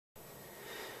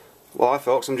Well, hi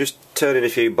folks, I'm just turning a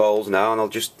few bowls now, and I'm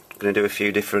just going to do a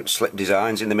few different slip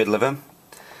designs in the middle of them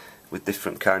with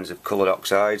different kinds of coloured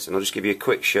oxides, and I'll just give you a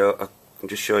quick show. I'll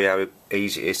just show you how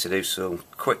easy it is to do some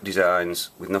quick designs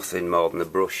with nothing more than a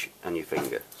brush and your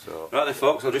finger. So, right then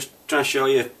folks, I'll just try and show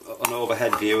you an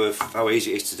overhead view of how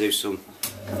easy it is to do some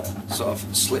sort of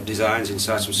slip designs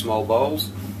inside some small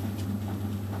bowls.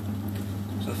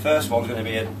 So the first one's going to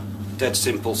be a dead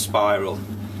simple spiral.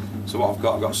 So what I've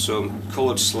got some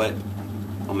coloured slip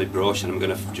on my brush, and I'm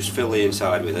going to just fill the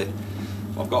inside with it.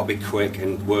 I've got to be quick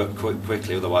and work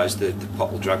quickly, otherwise the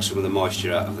pot will drag some of the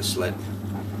moisture out of the slip.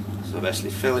 So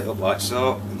basically fill it up like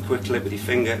so, and quickly with your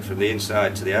finger from the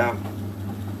inside to the out.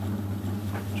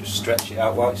 Just stretch it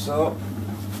out like so,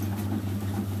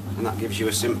 and that gives you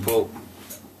a simple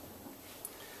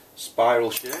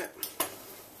spiral shape.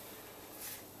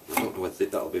 I don't know whether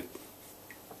that'll be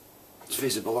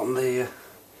visible on the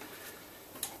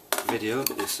video,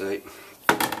 but we'll see.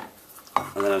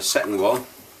 And then a second one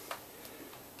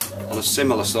on a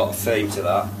similar sort of theme to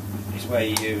that is where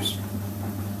you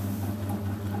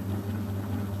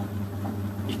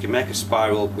can make a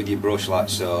spiral with your brush like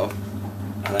so,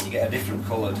 and then you get a different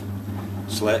coloured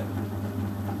slip,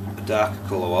 a darker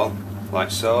colour one like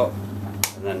so,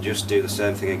 and then just do the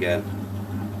same thing again.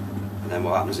 And then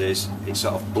what happens is it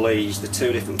sort of bleeds, the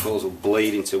two different colours will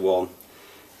bleed into one,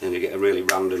 and you get a really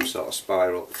random sort of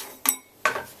spiral.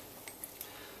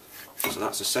 So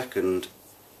that's the second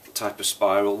type of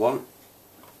spiral one.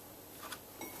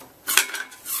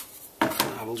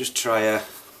 I will just try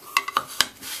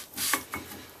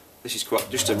this is quite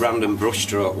just a random brush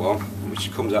stroke one, which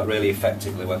comes out really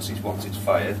effectively once it's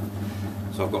fired.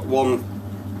 So I've got one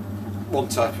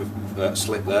type of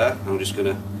slip there. I'm just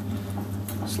going to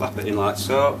slap it in like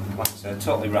so, like I said,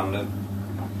 totally random,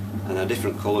 and a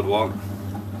different coloured one.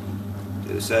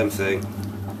 Do the same thing,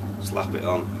 slap it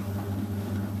on,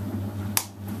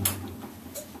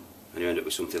 and you end up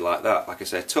with something like that. Like I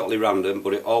say, totally random,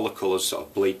 but all the colours sort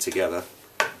of bleed together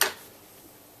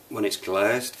when it's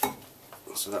glazed.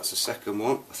 So that's the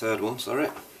third one, sorry.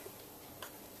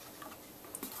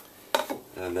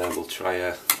 And then we'll try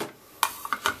a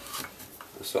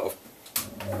sort of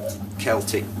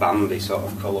Celtic bandy sort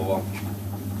of colour one.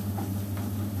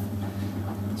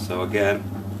 So again,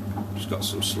 just got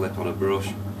some slip on a brush,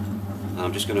 and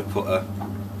I'm just going to put a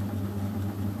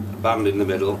band in the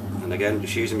middle, and again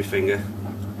just using my finger,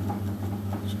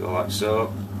 just go like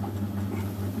so.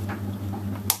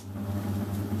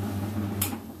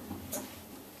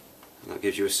 And that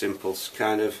gives you a simple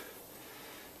kind of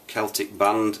Celtic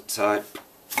band type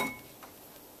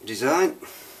design.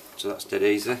 So that's dead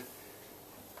easy.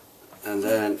 And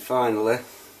then finally,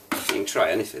 you can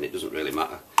try anything, it doesn't really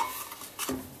matter.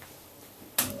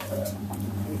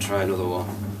 And try another one.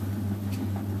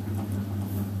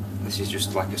 This is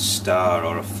just like a star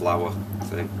or a flower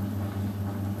thing.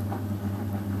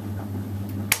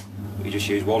 You just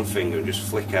use one finger and just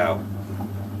flick out.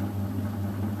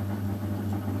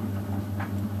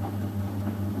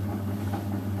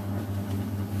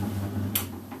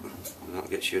 And that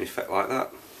gets you an effect like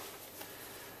that.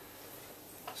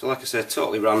 So like I said,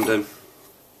 totally random.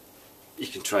 You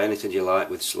can try anything you like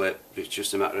with slip. It's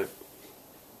just a matter of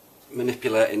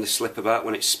manipulating the slip about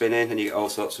when it's spinning, and you get all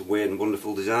sorts of weird and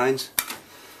wonderful designs.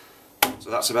 So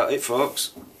that's about it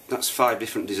folks. That's 5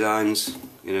 different designs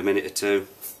in a minute or two.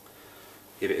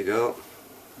 Give it a go.